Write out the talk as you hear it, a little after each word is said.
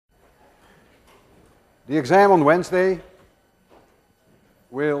The exam on Wednesday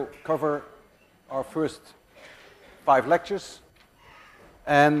will cover our first 5 lectures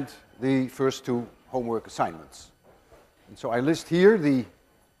and the first 2 homework assignments. And so I list here the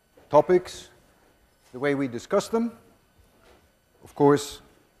topics, the way we discuss them. Of course,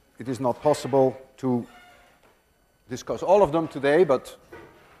 it is not possible to discuss all of them today, but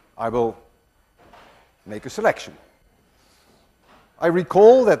I will make a selection. I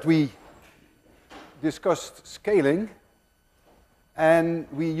recall that we discussed scaling, and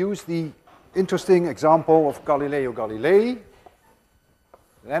we used the interesting example of Galileo Galilei,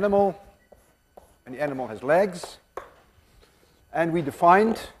 an animal, and the animal has legs, and we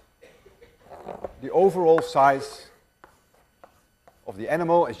defined the overall size of the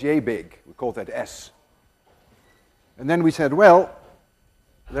animal as yay big. We called that S. And then we said, well,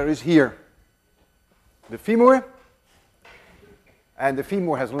 there is here the femur, and the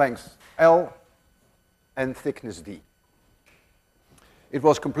femur has length L and thickness D. It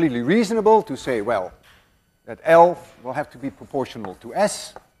was completely reasonable to say, well, that L will have to be proportional to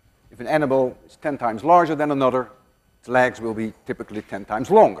S. If an animal is 10 times larger than another, its legs will be typically 10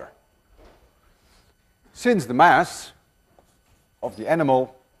 times longer. Since the mass of the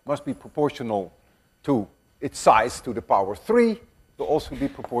animal must be proportional to its size to the power 3, it will also be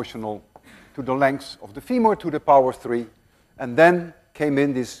proportional to the length of the femur to the power 3. And then came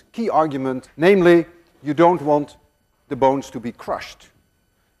in this key argument, namely, you don't want the bones to be crushed,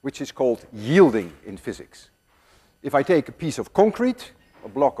 which is called yielding in physics. If I take a piece of concrete, a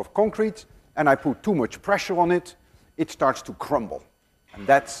block of concrete, and I put too much pressure on it, it starts to crumble. And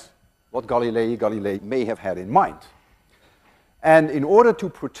that's what Galilei Galilei may have had in mind. And in order to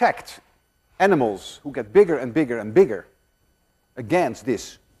protect animals who get bigger and bigger and bigger against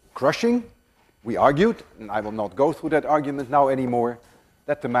this crushing, we argued, and I will not go through that argument now anymore,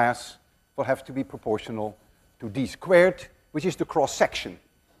 that the mass will have to be proportional to d squared, which is the cross-section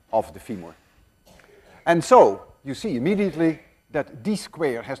of the femur. And so, you see immediately that d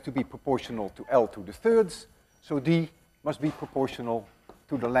squared has to be proportional to L to the thirds, so d must be proportional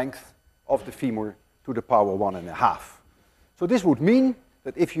to the length of the femur to the power 1.5. So this would mean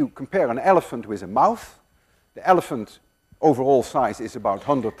that if you compare an elephant with a mouth, the elephant overall size is about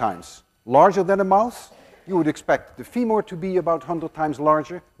 100 times larger than a mouse. You would expect the femur to be about 100 times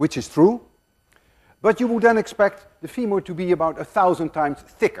larger, which is true. But you would then expect the femur to be about 1,000 times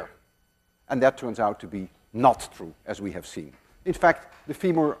thicker. And that turns out to be not true, as we have seen. In fact, the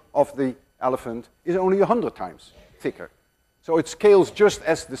femur of the elephant is only 100 times thicker. So it scales just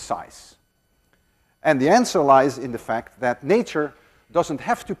as the size. And the answer lies in the fact that nature doesn't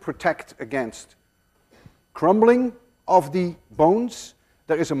have to protect against crumbling of the bones.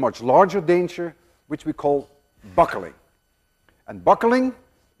 There is a much larger danger, which we call buckling. And buckling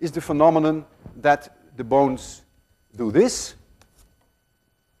is the phenomenon that the bones do this.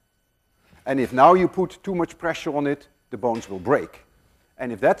 And if now you put too much pressure on it, the bones will break.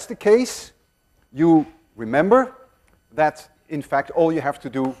 And if that's the case, you remember that, in fact, all you have to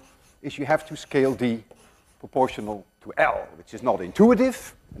do is you have to scale d proportional to L, which is not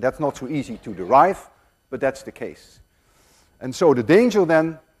intuitive, and that's not so easy to derive, but that's the case. And so the danger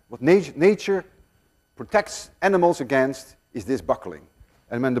then, what nature protects animals against, is this buckling.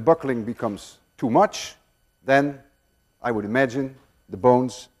 And when the buckling becomes too much, then I would imagine the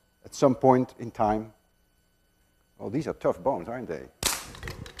bones at some point in time, well, these are tough bones, aren't they?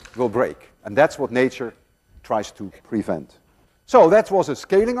 Will break. And that's what nature tries to prevent. So that was a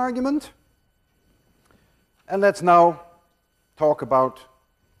scaling argument. And let's now talk about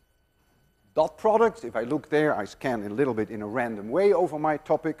dot products. If I look there, I scan a little bit in a random way over my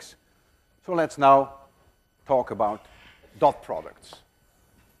topics. So let's now talk about dot products.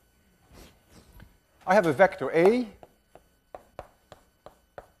 I have a vector A,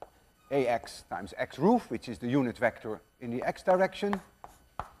 ax times x roof, which is the unit vector in the x direction,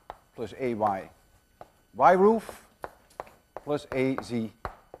 plus ay y roof, plus az z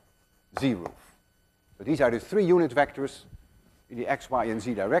roof. So these are the 3 unit vectors in the x, y, and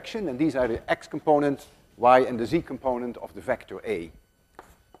z direction, and these are the x component, y, and the z component of the vector A.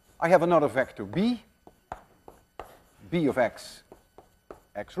 I have another vector B, b of x,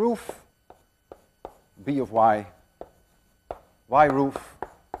 x roof, b of y, y roof,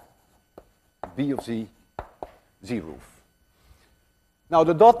 b of z, z roof. Now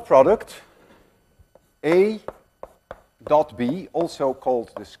the dot product, A dot B, also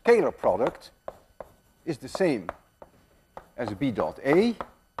called the scalar product, is the same as B dot A,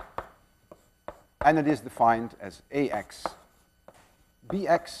 and it is defined as AX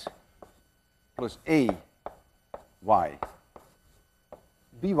BX plus AY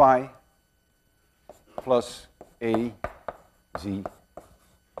BY plus A, Z,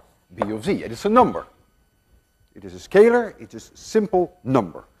 B of Z. It is a number. It is a scalar, it is a simple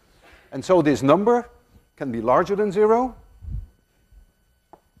number. And so this number can be larger than 0,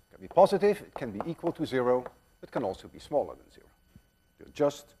 can be positive, it can be equal to 0, it can also be smaller than 0. They're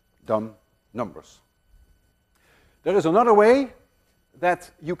just dumb numbers. There is another way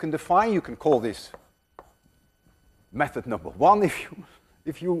that you can define, you can call this method number 1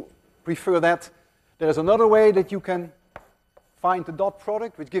 if you prefer that. There is another way that you can find the dot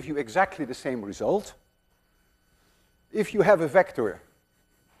product which gives you exactly the same result. If you have a vector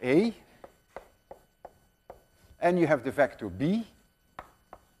A and you have the vector B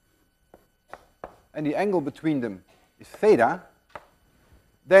and the angle between them is theta,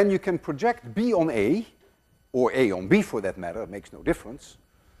 then you can project B on A, or A on B for that matter, it makes no difference.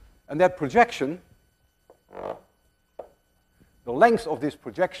 And that projection, the length of this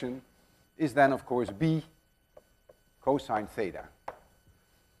projection is then of course B cosine theta.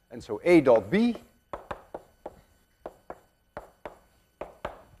 And so A dot B,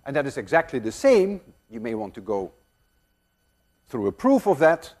 and that is exactly the same. You may want to go through a proof of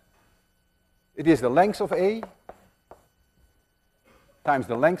that. It is the length of A times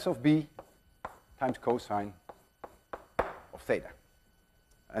the length of B times cosine of theta.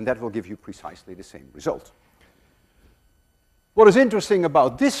 And that will give you precisely the same result. What is interesting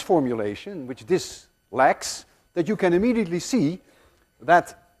about this formulation, which this lacks, that you can immediately see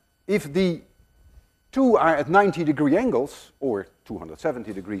that if the two are at 90-degree angles, or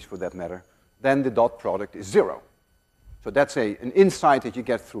 270 degrees for that matter, then the dot product is 0. So that's an insight that you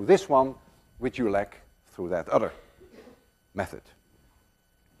get through this one, which you lack through that other method.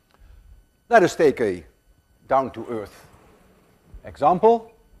 Let us take a down-to-earth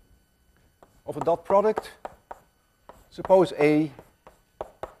example of a dot product. Suppose A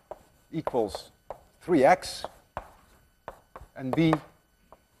equals 3x and B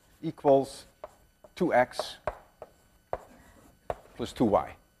equals 2x plus 2y.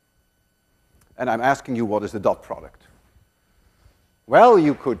 And I'm asking you, what is the dot product? Well,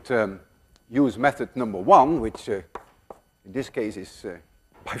 you could use method number 1, which in this case is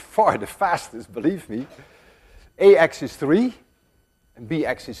by far the fastest, believe me. Ax is 3 and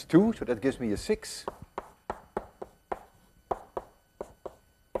Bx is 2, so that gives me a 6.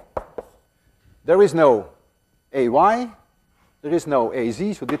 There is no Ay, there is no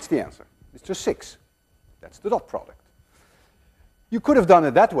Az, so that's the answer. It's just 6. That's the dot product. You could have done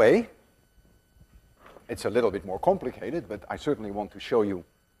it that way. It's a little bit more complicated, but I certainly want to show you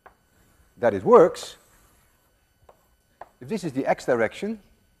that it works. If this is the x direction,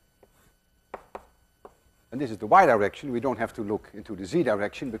 and this is the y direction, we don't have to look into the z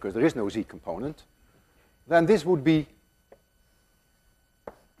direction because there is no z component, then this would be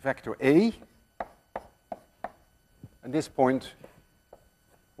vector A, and this point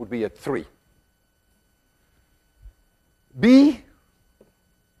would be at 3. B,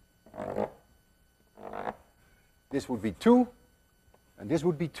 this would be 2, and this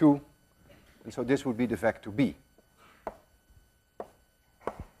would be 2, and so this would be the vector B.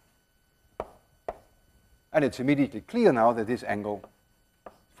 And it's immediately clear now that this angle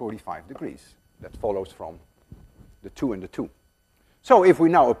is 45 degrees. That follows from the 2 and the 2. So if we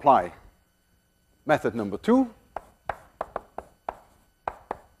now apply method number 2,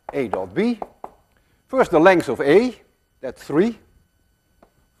 A dot B, first the length of A, that's 3,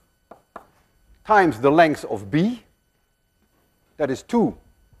 times the length of B, that is 2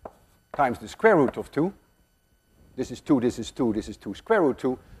 times the square root of 2. This is 2, this is 2, this is 2 square root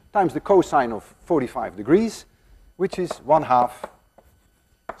 2, times the cosine of 45 degrees, which is 1/2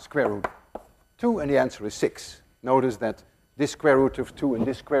 square root 2, and the answer is 6. Notice that this square root of 2 and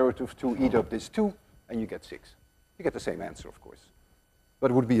this square root of 2 eat up this 2, and you get 6. You get the same answer, of course.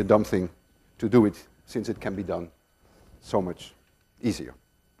 But it would be a dumb thing to do it, since it can be done so much easier.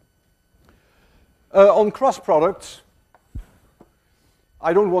 On cross products,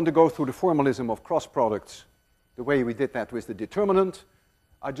 I don't want to go through the formalism of cross products the way we did that with the determinant.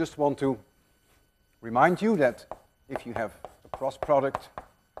 I just want to remind you that if you have a cross product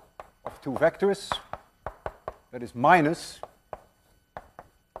of two vectors, that is minus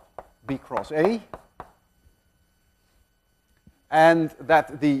B cross A, and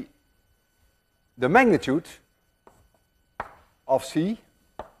that the magnitude of C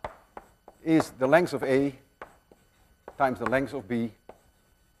is the length of A times the length of B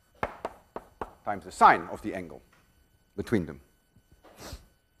times the sine of the angle between them.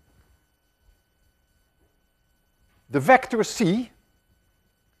 The vector C,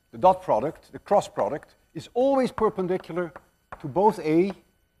 the dot product, the cross product, is always perpendicular to both A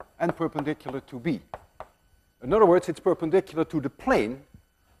and perpendicular to B. In other words, it's perpendicular to the plane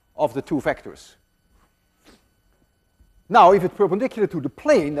of the two vectors. Now, if it's perpendicular to the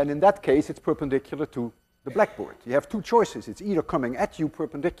plane, then in that case, it's perpendicular to the blackboard. You have two choices. It's either coming at you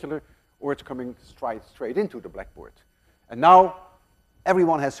perpendicular, or it's coming straight into the blackboard. And now,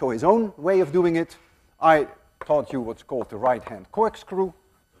 everyone has his own way of doing it. I taught you what's called the right-hand corkscrew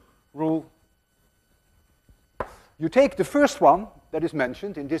rule. You take the first one that is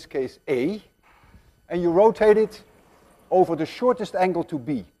mentioned, in this case A, and you rotate it over the shortest angle to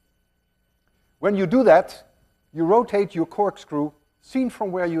B. When you do that, you rotate your corkscrew, seen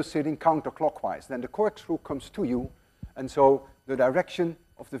from where you're sitting, counterclockwise. Then the corkscrew comes to you, and so the direction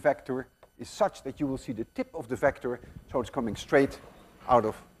of the vector is such that you will see the tip of the vector, so it's coming straight out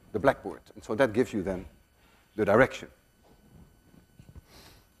of the blackboard. And so that gives you then the direction.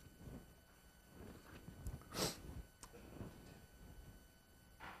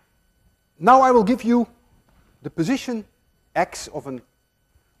 Now I will give you the position x of an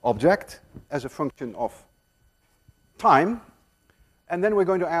object as a function of time, and then we're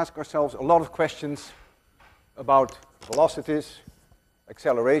going to ask ourselves a lot of questions about velocities,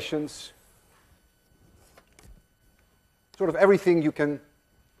 accelerations, sort of everything you can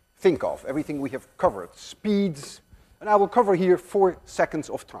think of, everything we have covered, speeds, and I will cover here 4 seconds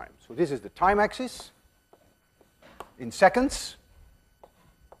of time. So this is the time axis in seconds,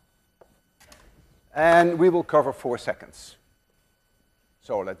 and we will cover 4 seconds.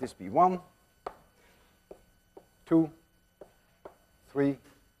 So let this be 1, 2, 3,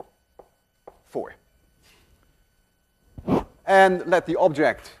 4. And let the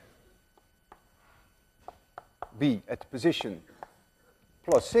object be at position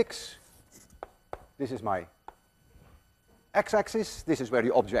 +6. This is my x-axis. This is where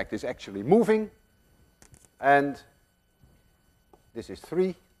the object is actually moving. And this is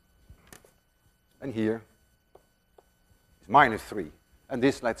 3. And here is -3. And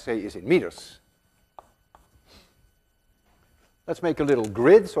this, let's say, is in meters. Let's make a little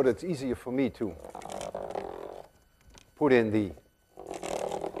grid so that it's easier for me to put in the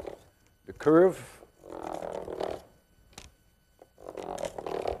curve.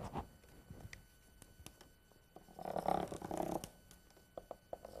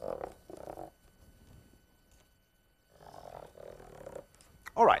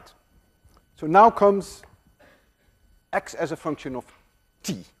 All right. So now comes x as a function of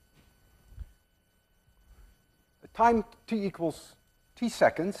t. At time t equals t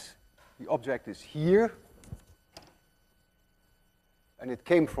seconds, the object is here, and it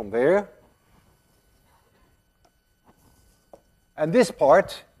came from there. And this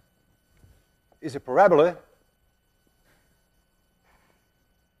part is a parabola,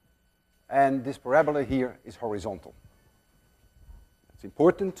 and this parabola here is horizontal. It's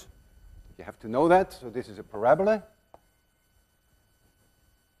important. You have to know that. So this is a parabola.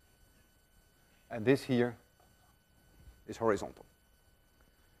 And this here is horizontal.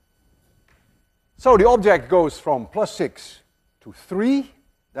 So the object goes from +6 to 3,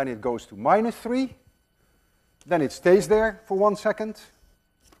 then it goes to -3, then it stays there for 1 second,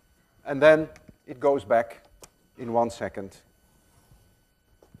 and then it goes back in 1 second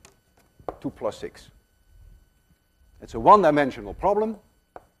to +6. It's a one-dimensional problem.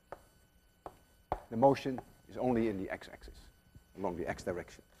 The motion is only in the x-axis, along the x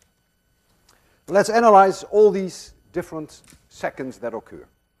direction. Let's analyze all these different seconds that occur.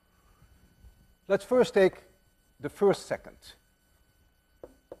 Let's first take the first second,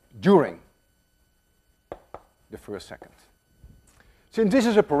 during the first second. Since this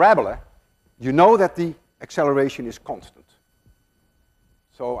is a parabola, you know that the acceleration is constant.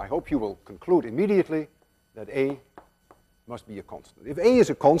 So I hope you will conclude immediately that a must be a constant. If a is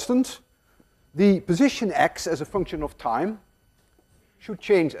a constant, the position x as a function of time should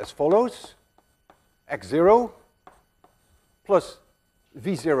change as follows: x0 plus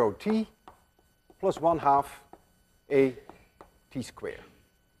v0t plus 1/2 a t squared.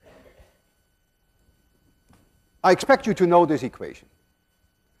 I expect you to know this equation.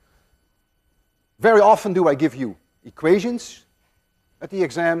 Very often do I give you equations at the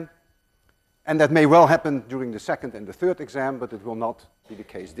exam, and that may well happen during the second and the third exam, but it will not be the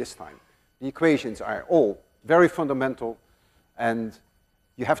case this time. The equations are all very fundamental, and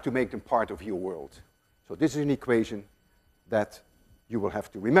you have to make them part of your world. So this is an equation that you will have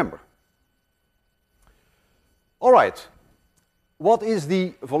to remember. All right, what is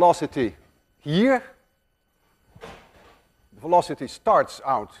the velocity here? The velocity starts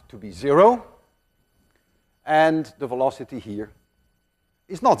out to be 0, and the velocity here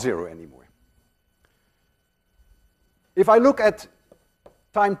is not 0 anymore. If I look at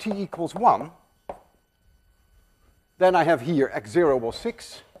time t equals 1, Then I have here x0 was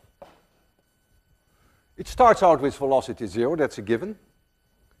 6. It starts out with velocity 0, that's a given.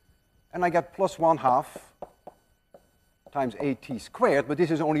 And I get plus 1/2 times at squared, but this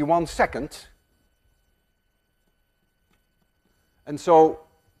is only 1 second. And so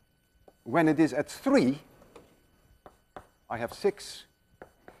when it is at 3, I have 6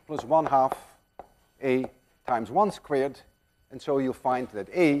 plus 1/2 a times 1 squared, and so you'll find that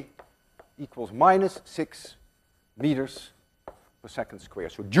a equals minus 6 meters per second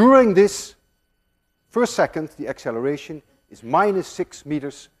squared. So during this first second, the acceleration is minus 6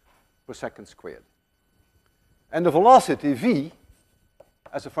 meters per second squared. And the velocity v,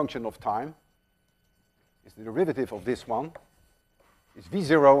 as a function of time, is the derivative of this one, is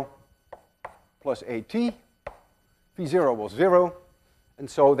v0 plus at. v0 was 0,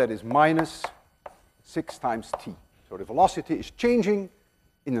 and so that is minus 6 times t. So the velocity is changing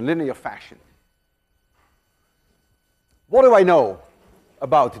in a linear fashion. What do I know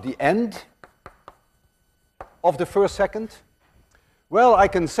about the end of the first second? Well, I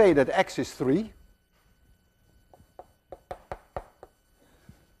can say that x is 3.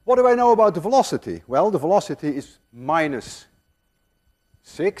 What do I know about the velocity? Well, the velocity is minus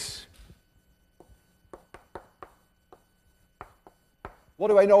 6. What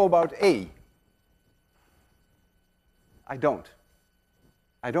do I know about a? I don't.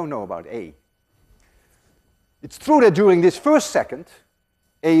 I don't know about a. It's true that during this first second,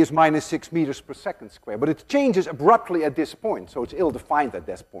 a is minus 6 meters per second squared, but it changes abruptly at this point, so it's ill-defined at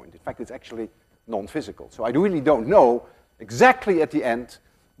this point. In fact, it's actually non-physical. So I really don't know exactly at the end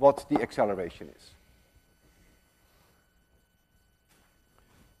what the acceleration is.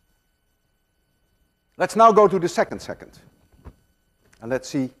 Let's now go to the second second, and let's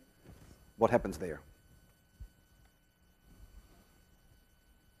see what happens there.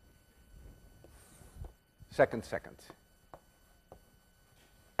 Second second.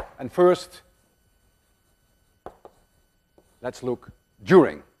 And first, let's look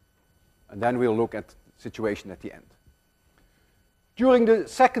during, and then we'll look at the situation at the end. During the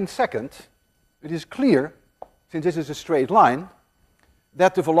second second, it is clear, since this is a straight line,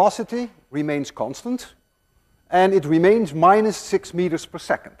 that the velocity remains constant, and it remains minus 6 meters per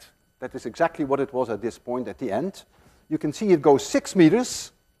second. That is exactly what it was at this point at the end. You can see it goes 6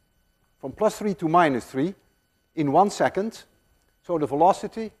 meters from plus 3 to minus 3 in 1 second. So the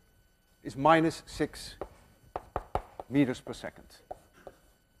velocity is minus 6 meters per second.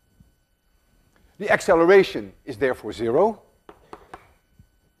 The acceleration is therefore 0.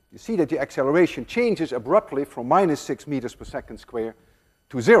 You see that the acceleration changes abruptly from minus 6 meters per second square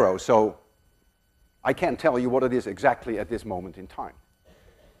to 0. So I can't tell you what it is exactly at this moment in time.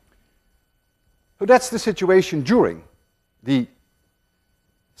 So that's the situation during the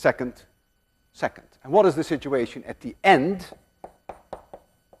second second. And what is the situation at the end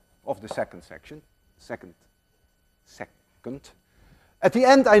of the second section? Second. At the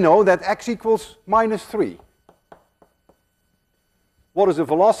end, I know that x equals minus 3. What is the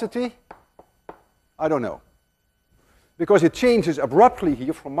velocity? I don't know. Because it changes abruptly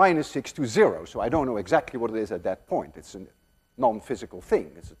here from minus 6 to 0. So I don't know exactly what it is at that point. It's a non-physical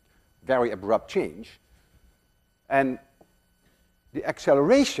thing. It's a very abrupt change. And the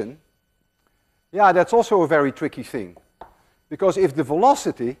acceleration, yeah, that's also a very tricky thing. Because if the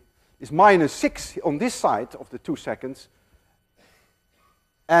velocity is minus 6 on this side of the 2 seconds,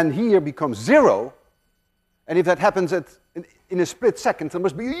 and here becomes 0, and if that happens in a split second, there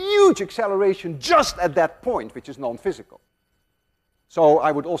must be a huge acceleration just at that point, which is non-physical. So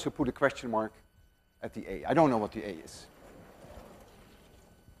I would also put a question mark at the a. I don't know what the a is.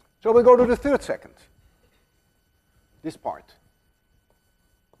 So we'll go to the third second, this part.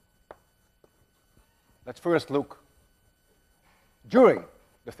 Let's first look during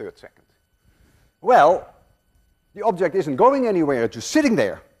the third second. Well, the object isn't going anywhere, it's just sitting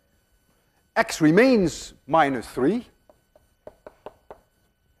there. X remains minus 3.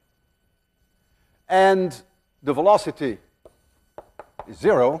 And the velocity is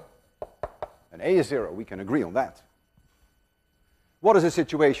 0, and a is 0. We can agree on that. What is the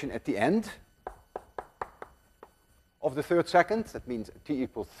situation at the end of the third second? That means t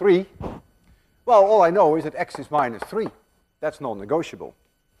equals 3. Well, all I know is that x is minus 3. That's non-negotiable.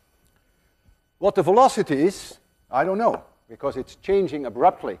 What the velocity is, I don't know, because it's changing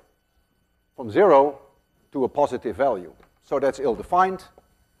abruptly from 0 to a positive value. So that's ill-defined.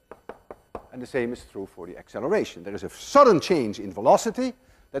 And the same is true for the acceleration. There is a sudden change in velocity.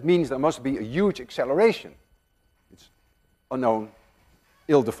 That means there must be a huge acceleration. It's unknown,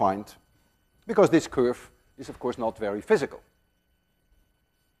 ill-defined, because this curve is, of course, not very physical.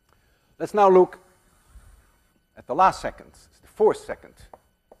 Let's now look at the the last second. It's the fourth second.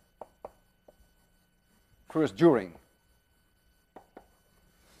 First during.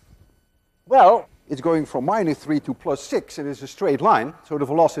 Well, it's going from -3 to +6, and it's a straight line, so the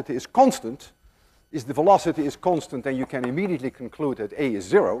velocity is constant. If the velocity is constant, then you can immediately conclude that a is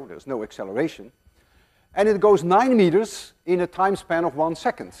 0, there's no acceleration. And it goes 9 meters in a time span of 1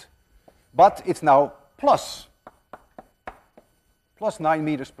 second. But it's now plus 9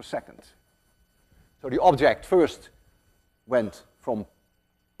 meters per second. So the object first went from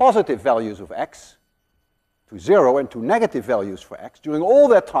positive values of x to 0 and to negative values for x. During all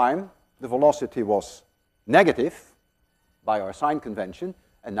that time, the velocity was negative by our sign convention,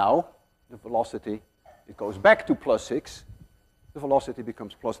 and now the velocity, it goes back to +6, the velocity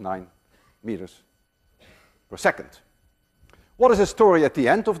becomes +9 meters per second. What is the story at the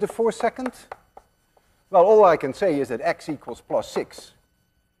end of the 4 second? Well, all I can say is that x equals +6.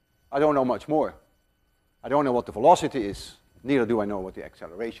 I don't know much more. I don't know what the velocity is, neither do I know what the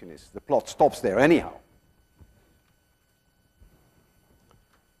acceleration is. The plot stops there anyhow.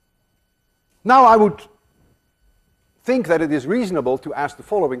 Now I would think that it is reasonable to ask the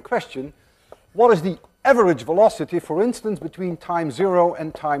following question. What is the average velocity, for instance, between time 0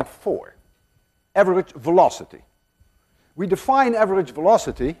 and time 4? Average velocity. We define average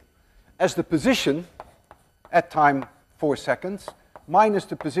velocity as the position at time 4 seconds minus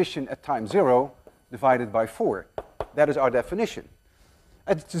the position at time 0 divided by 4. That is our definition.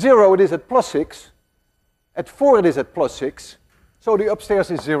 At 0 it is at +6, at 4 it is at +6, so the upstairs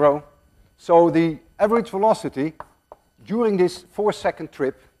is 0. So the average velocity during this 4 second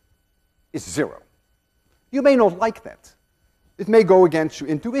trip is 0. You may not like that. It may go against your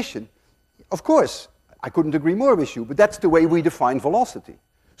intuition. Of course, I couldn't agree more with you, but that's the way we define velocity.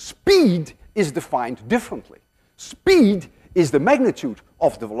 Speed is defined differently. Speed is the magnitude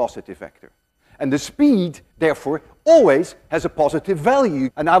of the velocity vector. And the speed, therefore, always has a positive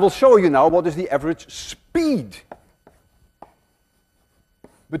value. And I will show you now what is the average speed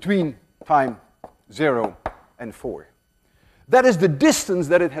between time 0 and 4. That is the distance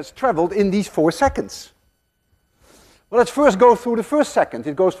that it has traveled in these 4 seconds. Well, let's first go through the first second.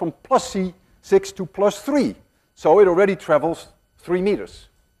 It goes from +6 to +3. So it already travels 3 meters.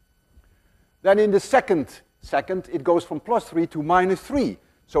 Then in the second second, it goes from +3 to -3.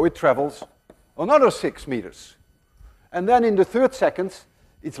 So it travels another 6 meters. And then in the third second,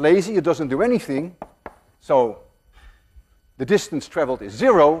 it's lazy, it doesn't do anything. So the distance traveled is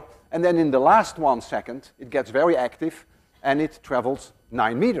 0. And then in the last 1 second, it gets very active, and it travels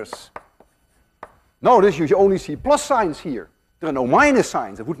 9 meters. Notice you only see plus signs here. There are no minus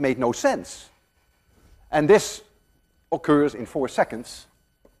signs. It would make no sense. And this occurs in 4 seconds.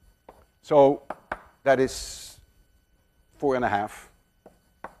 So that is 4.5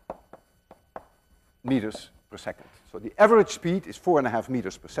 meters per second. So the average speed is 4.5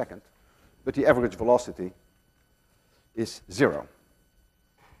 meters per second, but the average velocity is 0.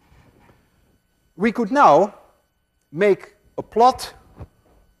 We could now make a plot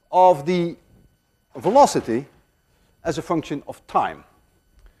of the velocity as a function of time.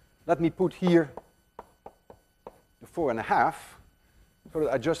 Let me put here the 4.5 so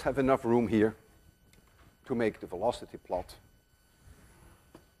that I just have enough room here to make the velocity plot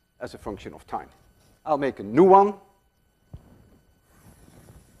as a function of time. I'll make a new one.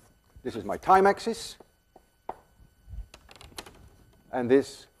 This is my time axis. And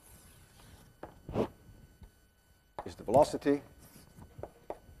this is the velocity.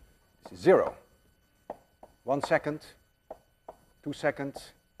 This is 0. 1 second, 2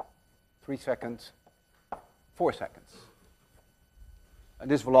 seconds, 3 seconds, 4 seconds. And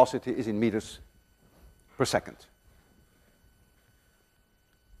this velocity is in meters per second.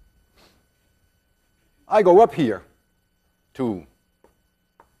 I go up here to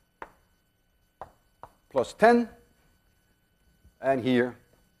 +10, and here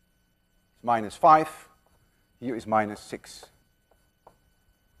it's -5, here is -6.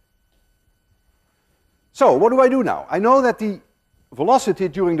 So what do I do now? I know that the velocity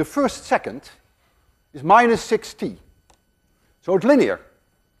during the first second is -6t. So it's linear.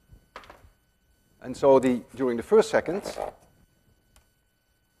 And so during the first second,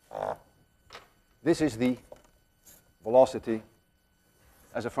 this is the velocity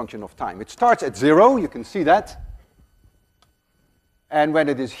as a function of time. It starts at 0, you can see that. And when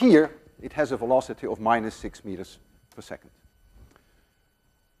it is here, it has a velocity of -6 meters per second.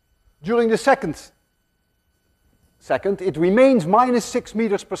 During the second, it remains -6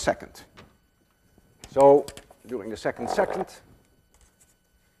 meters per second. So during the second,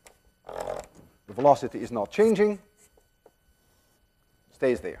 the velocity is not changing,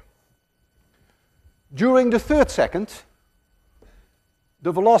 stays there. During the third second,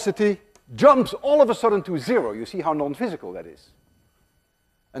 the velocity jumps all of a sudden to 0. You see how non-physical that is.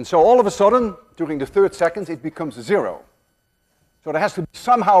 And so all of a sudden, during the third second, it becomes 0. So there has to be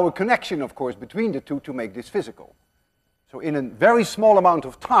somehow a connection, of course, between the two to make this physical. So in a very small amount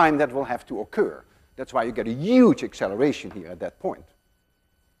of time, that will have to occur. That's why you get a huge acceleration here at that point.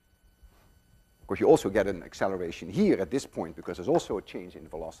 Of course, you also get an acceleration here at this point because there's also a change in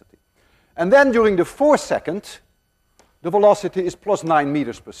velocity. And then during the fourth second, the velocity is plus 9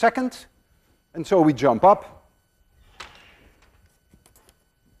 meters per second. And so we jump up.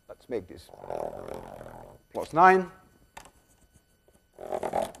 Let's make this plus 9.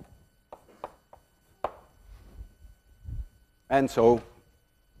 And so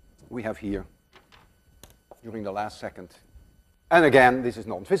we have here, during the last second, and again, this is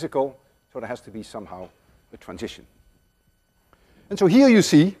non-physical, so there has to be somehow a transition. And so here you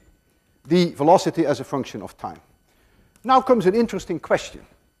see the velocity as a function of time. Now comes an interesting question.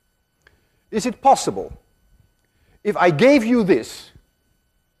 Is it possible, if I gave you this,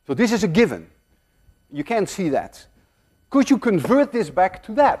 so this is a given, you can't see that, could you convert this back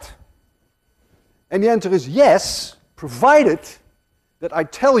to that? And the answer is yes, provided that I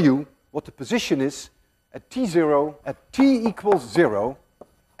tell you what the position is at t0, at t equals 0,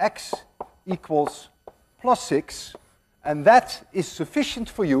 x equals plus 6, and that is sufficient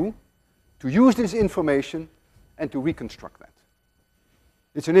for you to use this information and to reconstruct that.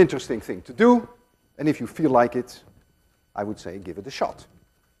 It's an interesting thing to do, and if you feel like it, I would say give it a shot.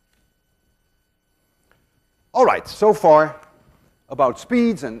 All right, so far about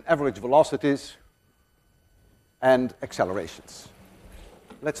speeds and average velocities and accelerations.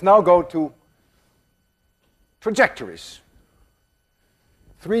 Let's now go to trajectories.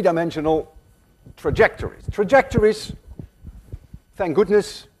 Three-dimensional trajectories. Trajectories, thank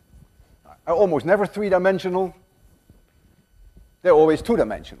goodness, are almost never three-dimensional. They're always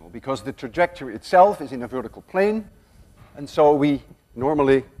two-dimensional because the trajectory itself is in a vertical plane. And so we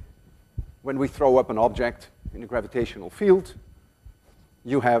normally, when we throw up an object in a gravitational field,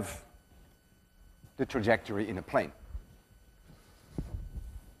 you have the trajectory in a plane.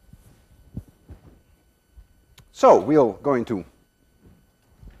 So we're going to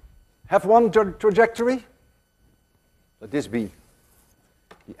have one trajectory. Let this be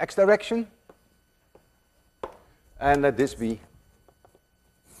the x direction. And let this be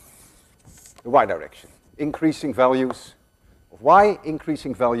the y direction. Increasing values of y,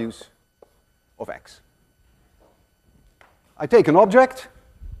 increasing values of x. I take an object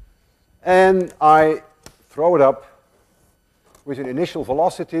and I throw it up with an initial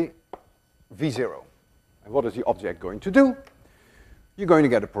velocity v0. And what is the object going to do? You're going to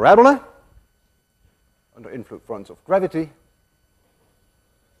get a parabola under influence of gravity,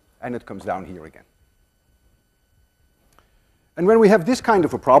 and it comes down here again. And when we have this kind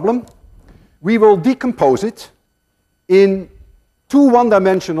of a problem, we will decompose it in two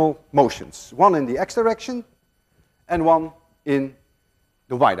one-dimensional motions, one in the x direction and one in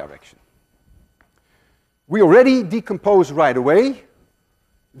the y direction. We already decompose right away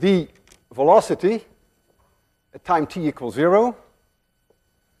the velocity at time t equals 0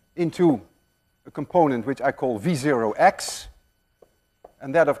 into a component which I call v0x,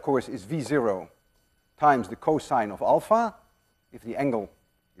 and that of course is v0 times the cosine of alpha, if the angle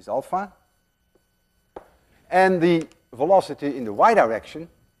is alpha, and the velocity in the y direction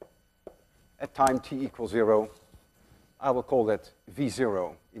at time t equals 0, I will call that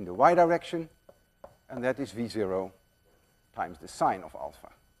v0 in the y direction, and that is v0 times the sine of alpha.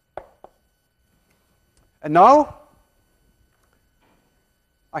 And now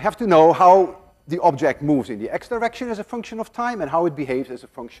I have to know how the object moves in the x direction as a function of time and how it behaves as a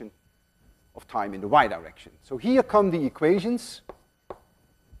function of time in the y direction. So here come the equations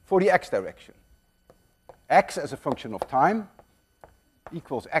for the x direction. X as a function of time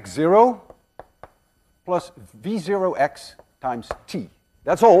equals x0 plus v0x times t.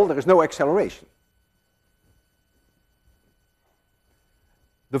 That's all, there is no acceleration.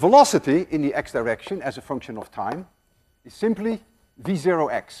 The velocity in the x direction as a function of time is simply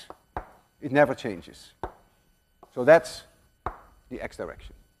v0x. It never changes. So that's the x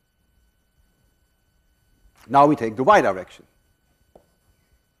direction. Now we take the y direction.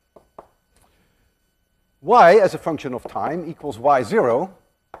 Y as a function of time equals y0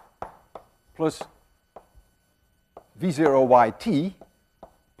 plus v0yt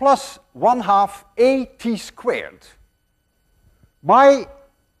plus 1/2 at squared. My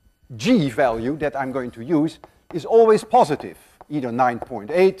g value that I'm going to use is always positive, either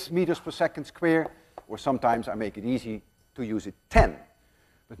 9.8 meters per second square, or sometimes I make it easy to use it 10.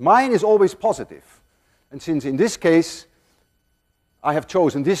 But mine is always positive. And since in this case, I have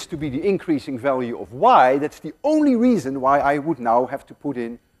chosen this to be the increasing value of y, that's the only reason why I would now have to put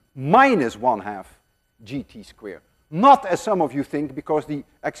in minus 1/2 gt squared. Not, as some of you think, because the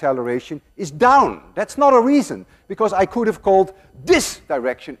acceleration is down. That's not a reason, because I could have called this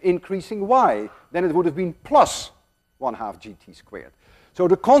direction increasing y. Then it would have been plus 1/2 gt squared. So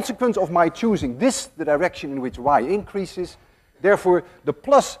the consequence of my choosing this, the direction in which y increases, therefore the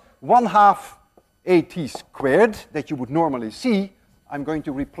plus 1/2 at squared that you would normally see, I'm going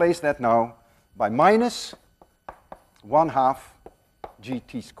to replace that now by minus 1/2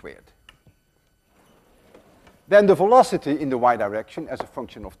 gt squared. Then the velocity in the y direction as a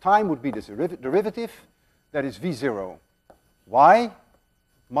function of time would be this derivative, that is v0 y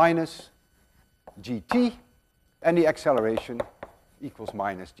minus gt, and the acceleration equals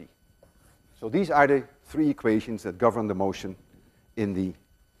minus g. So these are the three equations that govern the motion in the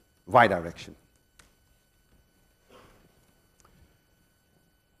y direction.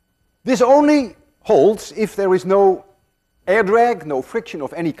 This only holds if there is no air drag, no friction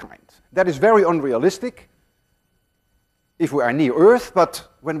of any kind. That is very unrealistic if we are near Earth, but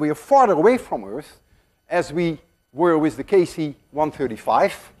when we are farther away from Earth, as we were with the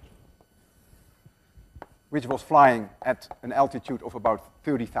KC-135, which was flying at an altitude of about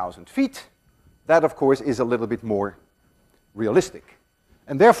 30,000 feet, that of course is a little bit more realistic.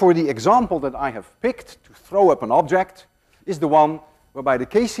 And therefore the example that I have picked to throw up an object is the one whereby the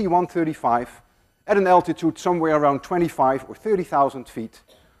KC-135 at an altitude somewhere around 25 or 30,000 feet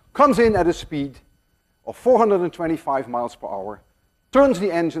comes in at a speed of 425 miles per hour, turns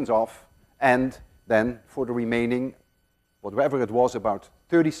the engines off, and then for the remaining, whatever it was, about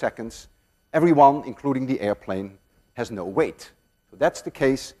 30 seconds, everyone, including the airplane, has no weight. So that's the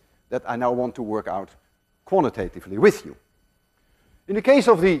case that I now want to work out quantitatively with you. In the case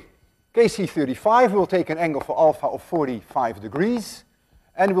of the KC-35, we'll take an angle for alpha of 45 degrees,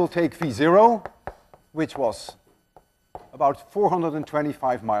 and we'll take V0, which was about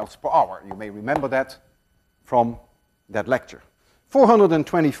 425 miles per hour. You may remember that from that lecture.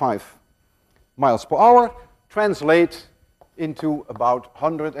 425 miles per hour translate into about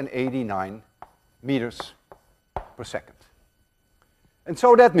 189 meters per second. And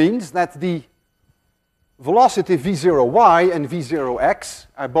so that means that the velocity v0y and v0x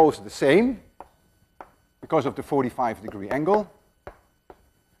are both the same because of the 45-degree angle.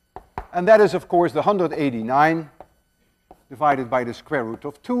 And that is, of course, the 189 divided by the square root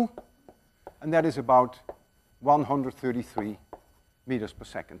of 2, and that is about 133 meters per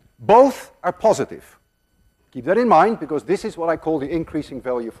second. Both are positive. Keep that in mind, because this is what I call the increasing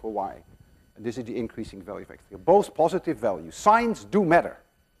value for y. And this is the increasing value of x. They're both positive values. Signs do matter.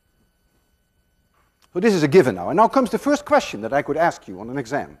 So this is a given now. And now comes the first question that I could ask you on an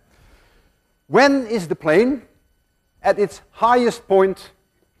exam. When is the plane at its highest point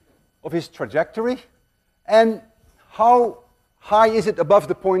of its trajectory? And how high is it above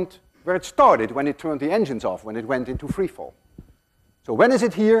the point where it started when it turned the engines off, when it went into free fall? So when is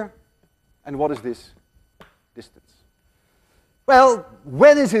it here, and what is this distance? Well,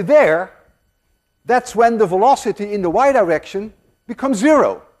 when is it there? That's when the velocity in the y direction becomes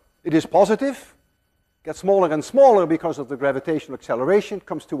 0. It is positive, gets smaller and smaller because of the gravitational acceleration,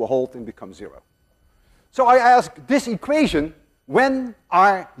 comes to a halt and becomes 0. So I ask this equation, when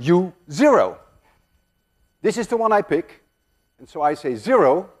are you 0? This is the one I pick, and so I say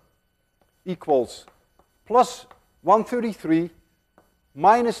 0 equals plus 133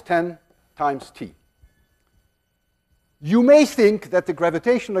 minus 10 times t. You may think that the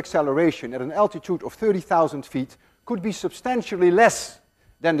gravitational acceleration at an altitude of 30,000 feet could be substantially less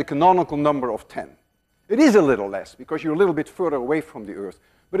than the canonical number of 10. It is a little less, because you're a little bit further away from the Earth,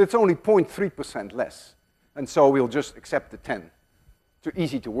 but it's only 0.3% less. And so we'll just accept the 10. Too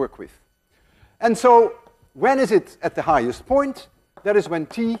easy to work with. And so when is it at the highest point? That is when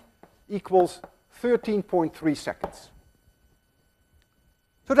t equals 13.3 seconds.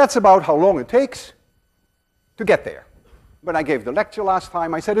 So that's about how long it takes to get there. When I gave the lecture last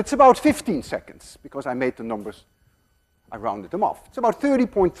time, I said it's about 15 seconds, because I made the numbers, I rounded them off. It's about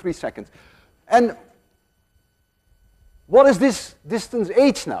 30.3 seconds. And what is this distance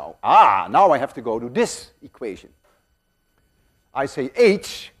h now? Ah, now I have to go to this equation. I say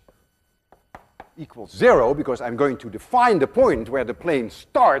h equals 0, because I'm going to define the point where the plane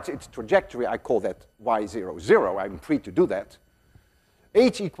starts its trajectory. I call that y0, 0. I'm free to do that.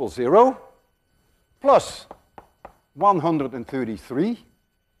 H equals 0 plus 133,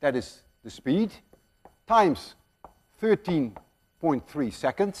 that is the speed, times 13.3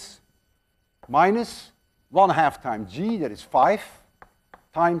 seconds, minus 1/2 times g, that is 5,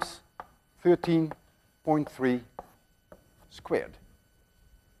 times 13.3 0.3 squared.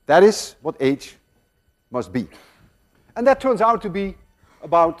 That is what h must be. And that turns out to be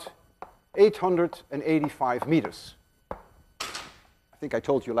about 885 meters. I think I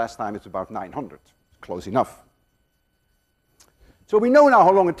told you last time it's about 900. Close enough. So we know now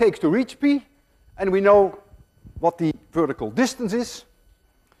how long it takes to reach P, and we know what the vertical distance is.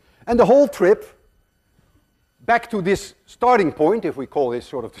 And the whole trip back to this starting point, if we call this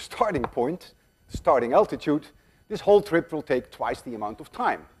sort of the starting point, starting altitude, this whole trip will take twice the amount of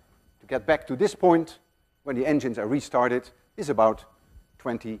time. To get back to this point, when the engines are restarted, is about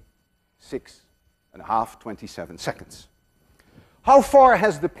 26.5, 27 seconds. How far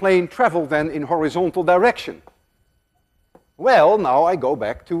has the plane traveled then in horizontal direction? Well, now I go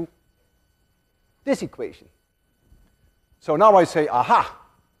back to this equation. So now I say, aha,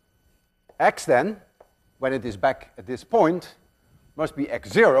 x then, when it is back at this point, must be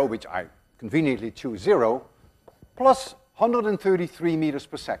x0, which I conveniently choose 0, plus 133 meters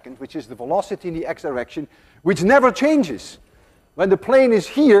per second, which is the velocity in the x direction, which never changes. When the plane is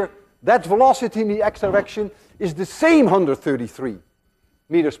here, that velocity in the x direction is the same 133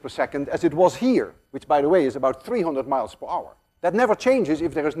 meters per second as it was here, which, by the way, is about 300 miles per hour. That never changes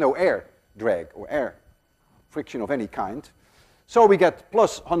if there is no air drag or air friction of any kind. So we get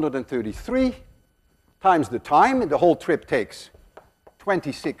plus 133 times the time, and the whole trip takes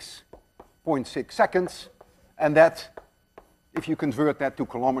 26.6 seconds, and that, if you convert that to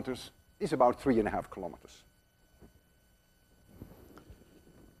kilometers, is about 3.5 kilometers.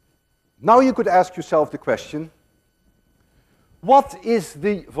 Now you could ask yourself the question, what is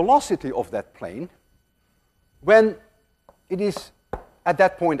the velocity of that plane when it is at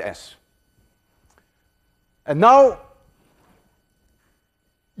that point S? And now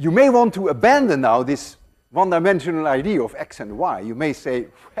you may want to abandon now this one-dimensional idea of x and y. You may say,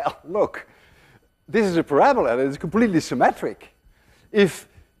 well, look, this is a parabola, it's completely symmetric. If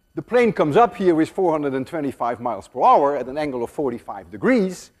the plane comes up here with 425 miles per hour at an angle of 45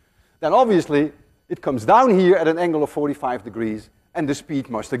 degrees, then obviously it comes down here at an angle of 45 degrees, and the speed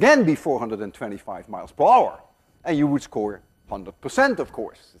must again be 425 miles per hour. And you would score 100%, of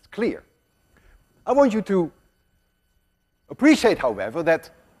course, it's clear. I want you to appreciate, however, that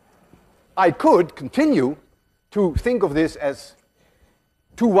I could continue to think of this as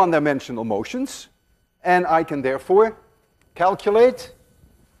two one-dimensional motions, and I can therefore calculate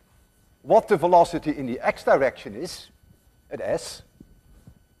what the velocity in the x direction is at S,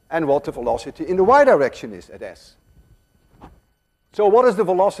 and what the velocity in the y direction is at S. So what is the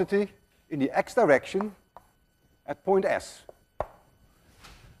velocity in the x direction at point S?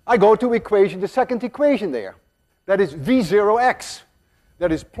 I go to the second equation there. That is V0x.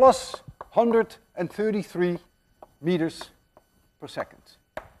 That is plus 133 meters per second.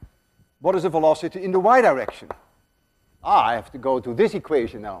 What is the velocity in the y direction? I have to go to this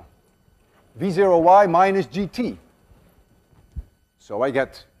equation now. V0y minus gt. So I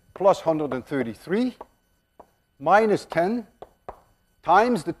get plus 133 minus 10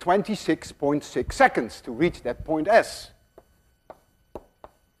 times the 26.6 seconds to reach that point S.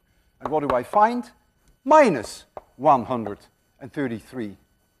 And what do I find? Minus 133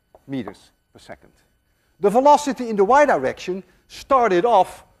 meters per second. The velocity in the y direction started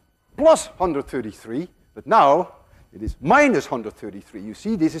off plus 133, but now it is minus 133. You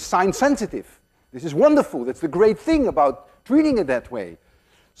see, this is sign sensitive. This is wonderful. That's the great thing about treating it that way.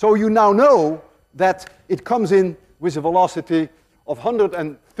 So you now know that it comes in with a velocity of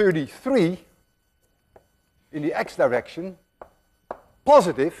 133 in the x direction,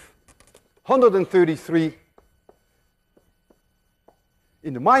 positive 133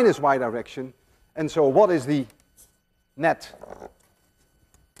 in the minus y direction. And so what is the net?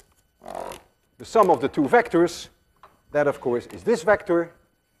 The sum of the two vectors. That, of course, is this vector.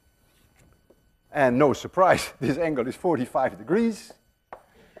 And no surprise, this angle is 45 degrees.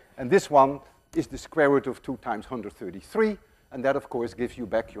 And this one is the square root of 2 times 133. And that, of course, gives you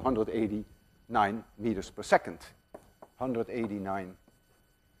back your 189 meters per second. 189,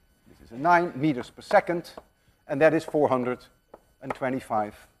 this is a 9 meters per second. And that is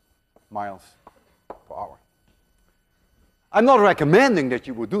 425 miles per hour. I'm not recommending that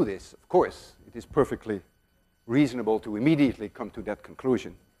you would do this, of course. It is perfectly reasonable to immediately come to that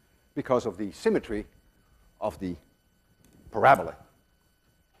conclusion because of the symmetry of the parabola.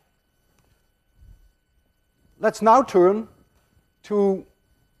 Let's now turn to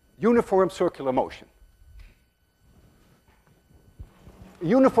uniform circular motion.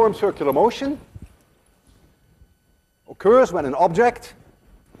 Uniform circular motion occurs when an object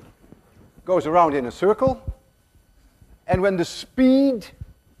goes around in a circle and when the speed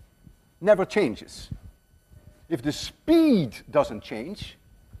never changes. If the speed doesn't change,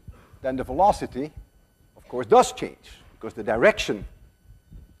 then the velocity, of course, does change, because the direction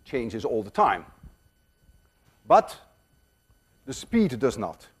changes all the time. But the speed does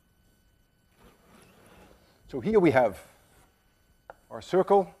not. So here we have our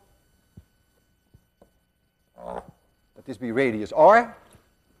circle. Let this be radius r.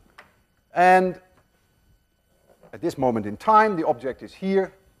 And at this moment in time, the object is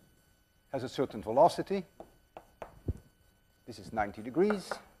here, has a certain velocity. This is 90 degrees.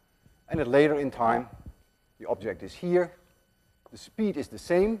 And at later in time, the object is here. The speed is the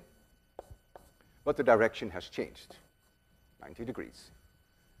same, but the direction has changed, 90 degrees.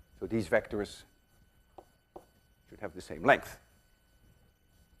 So these vectors should have the same length.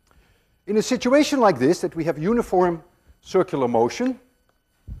 In a situation like this, that we have uniform circular motion,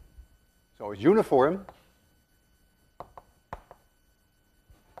 so it's uniform,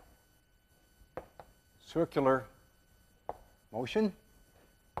 circular motion,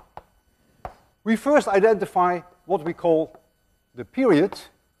 we first identify what we call the period,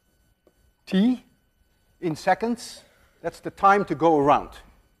 t, in seconds. That's the time to go around.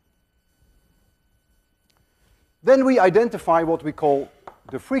 Then we identify what we call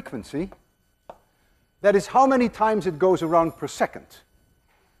the frequency. That is how many times it goes around per second.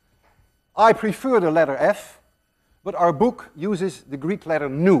 I prefer the letter f, but our book uses the Greek letter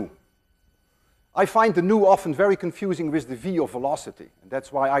nu. I find the nu often very confusing with the v of velocity, and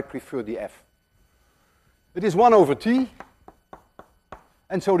that's why I prefer the f. It is 1 over t,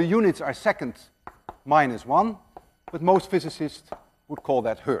 and so the units are second minus 1, but most physicists would call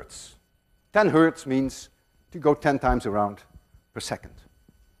that hertz. 10 hertz means to go 10 times around per second.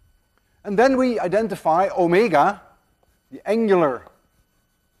 And then we identify omega, the angular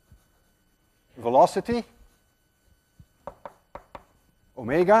velocity,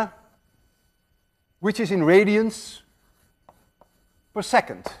 omega, which is in radians per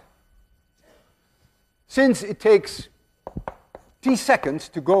second. Since it takes t seconds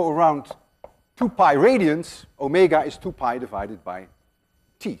to go around 2 pi radians, omega is 2 pi divided by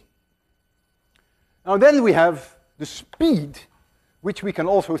t. Now then we have the speed, which we can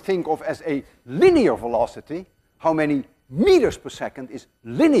also think of as a linear velocity. How many meters per second is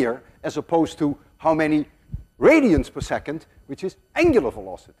linear as opposed to how many radians per second, which is angular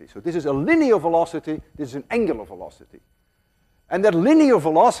velocity. So this is a linear velocity, this is an angular velocity. And that linear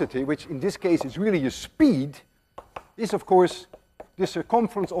velocity, which in this case is really a speed, is of course the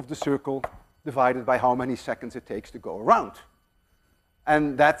circumference of the circle divided by how many seconds it takes to go around.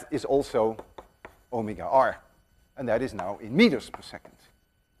 And that is also omega r. And that is now in meters per second.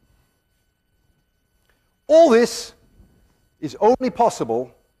 All this is only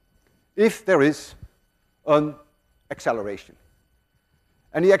possible if there is an acceleration.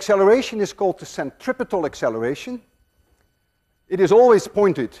 And the acceleration is called the centripetal acceleration. It is always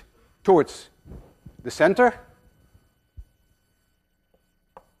pointed towards the center,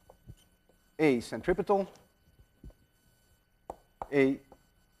 A centripetal, A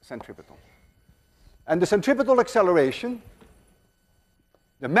centripetal. And the centripetal acceleration,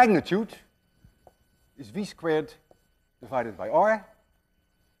 the magnitude, is v squared divided by r,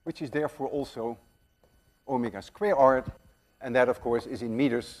 which is therefore also omega square r, and that of course is in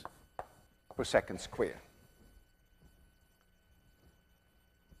meters per second square.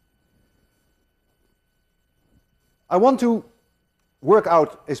 I want to work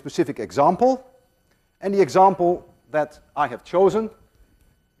out a specific example, and the example that I have chosen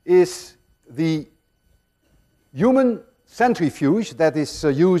is the human centrifuge that is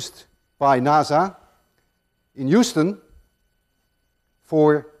used by NASA in Houston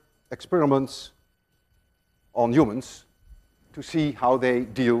for experiments on humans to see how they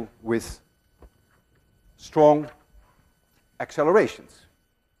deal with strong accelerations.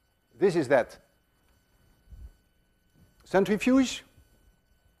 This is that centrifuge.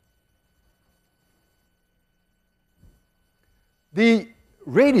 The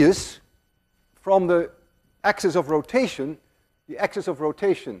radius from the axis of rotation, the axis of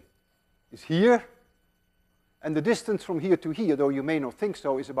rotation is here, and the distance from here to here, though you may not think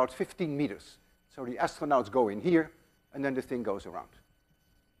so, is about 15 meters. So the astronauts go in here, and then the thing goes around.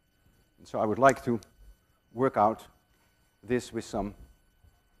 And so I would like to work out this with some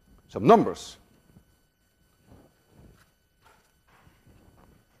numbers.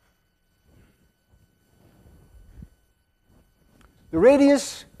 The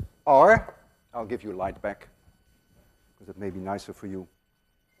radius r, I'll give you light back, because it may be nicer for you.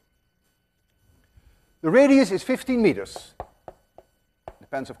 The radius is 15 meters.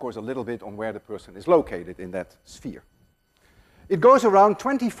 Depends, of course, a little bit on where the person is located in that sphere. It goes around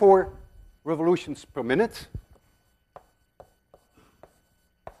 24 revolutions per minute,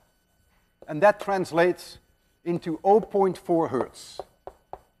 and that translates into 0.4 Hertz.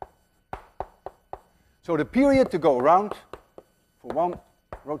 So the period to go around for one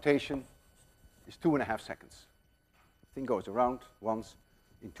rotation is 2.5 seconds. The thing goes around once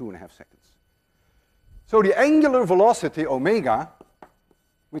in 2.5 seconds. So the angular velocity, omega,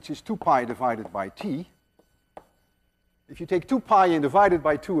 which is 2 pi divided by t, if you take 2 pi and divide it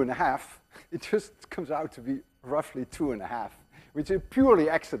by 2.5, it just comes out to be roughly 2.5, which is purely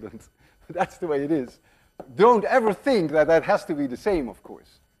accident. That's the way it is. Don't ever think that that has to be the same, of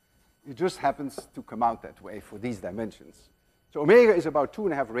course. It just happens to come out that way for these dimensions. So omega is about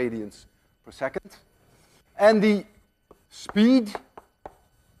 2.5 radians per second. And the speed,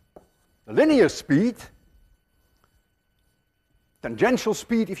 the linear speed, tangential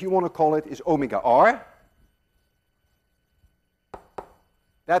speed, if you want to call it, is omega r.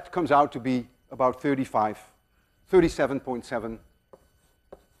 That comes out to be about 37.7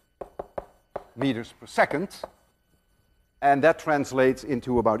 meters per second. And that translates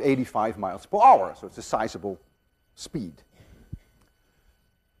into about 85 miles per hour. So it's a sizable speed.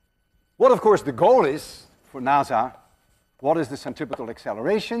 What, of course, the goal is for NASA, what is the centripetal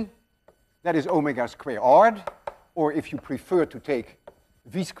acceleration? That is omega squared. Or if you prefer to take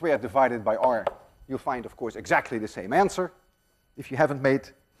v squared divided by r, you'll find, of course, exactly the same answer if you haven't made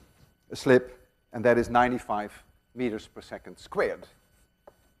a slip, and that is 95 meters per second squared.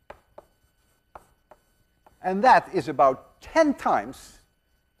 And that is about 10 times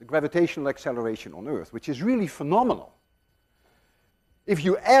the gravitational acceleration on Earth, which is really phenomenal. If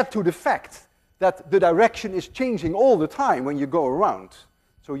you add to the fact that the direction is changing all the time when you go around,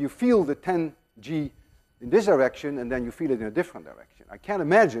 so you feel the 10g in this direction, and then you feel it in a different direction. I can't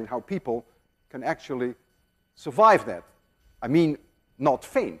imagine how people can actually survive that. I mean, not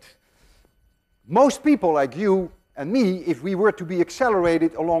faint. Most people like you and me, if we were to be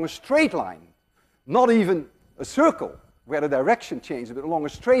accelerated along a straight line, not even a circle where the direction changes, but along a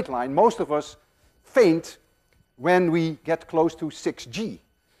straight line, most of us faint when we get close to 6g.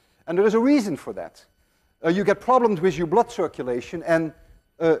 And there is a reason for that. You get problems with your blood circulation, and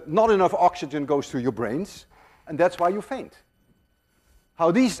not enough oxygen goes to your brains, and that's why you faint.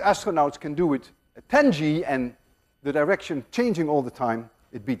 How these astronauts can do it at 10g and the direction changing all the time,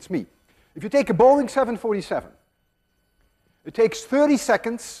 it beats me. If you take a Boeing 747, it takes 30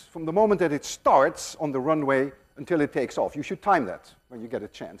 seconds from the moment that it starts on the runway until it takes off. You should time that when you get a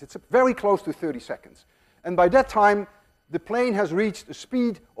chance. It's very close to 30 seconds. And by that time, the plane has reached a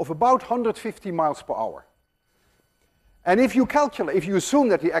speed of about 150 miles per hour. And if you calculate, if you assume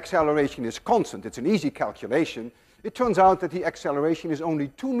that the acceleration is constant, it's an easy calculation, it turns out that the acceleration is only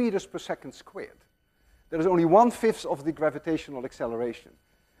 2 meters per second squared. That is only 1/5 of the gravitational acceleration.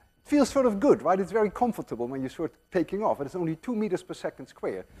 It feels sort of good, right? It's very comfortable when you're sort of taking off, but it's only 2 meters per second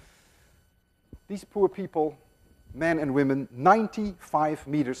squared. These poor people, men and women, 95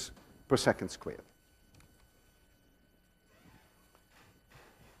 meters per second squared.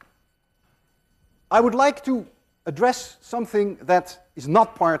 I would like to address something that is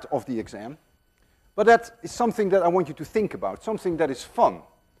not part of the exam, but that is something that I want you to think about, something that is fun.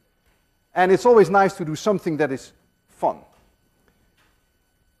 And it's always nice to do something that is fun.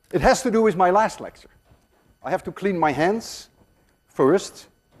 It has to do with my last lecture. I have to clean my hands first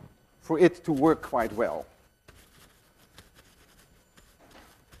for it to work quite well.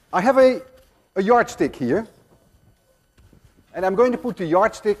 I have a yardstick here, and I'm going to put the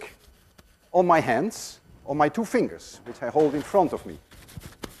yardstick on my hands, on my 2 fingers, which I hold in front of me.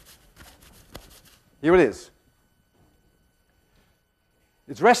 Here it is.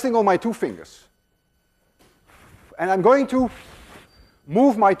 It's resting on my 2 fingers. And I'm going to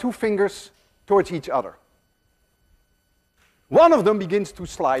move my 2 fingers towards each other. One of them begins to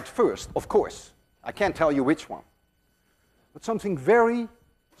slide first, of course. I can't tell you which one. But something very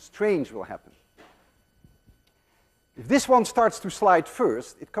strange will happen. If this one starts to slide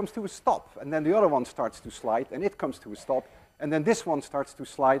first, it comes to a stop, and then the other one starts to slide, and it comes to a stop, and then this one starts to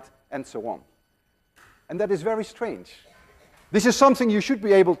slide, and so on. And that is very strange. This is something you should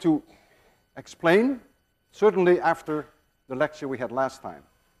be able to explain, certainly after the lecture we had last time.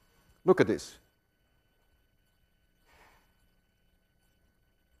 Look at this.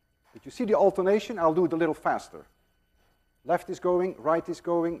 Did you see the alternation? I'll do it a little faster. Left is going, right is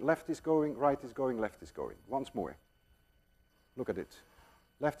going, left is going, right is going, left is going. Once more. Look at it.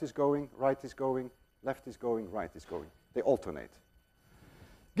 Left is going, right is going, left is going, right is going. They alternate.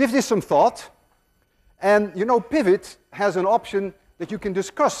 Give this some thought. And you know, Pivot has an option that you can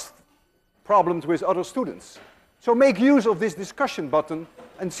discuss problems with other students. So make use of this discussion button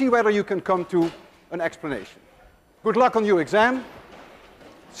and see whether you can come to an explanation. Good luck on your exam.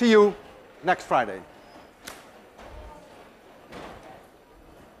 See you next Friday.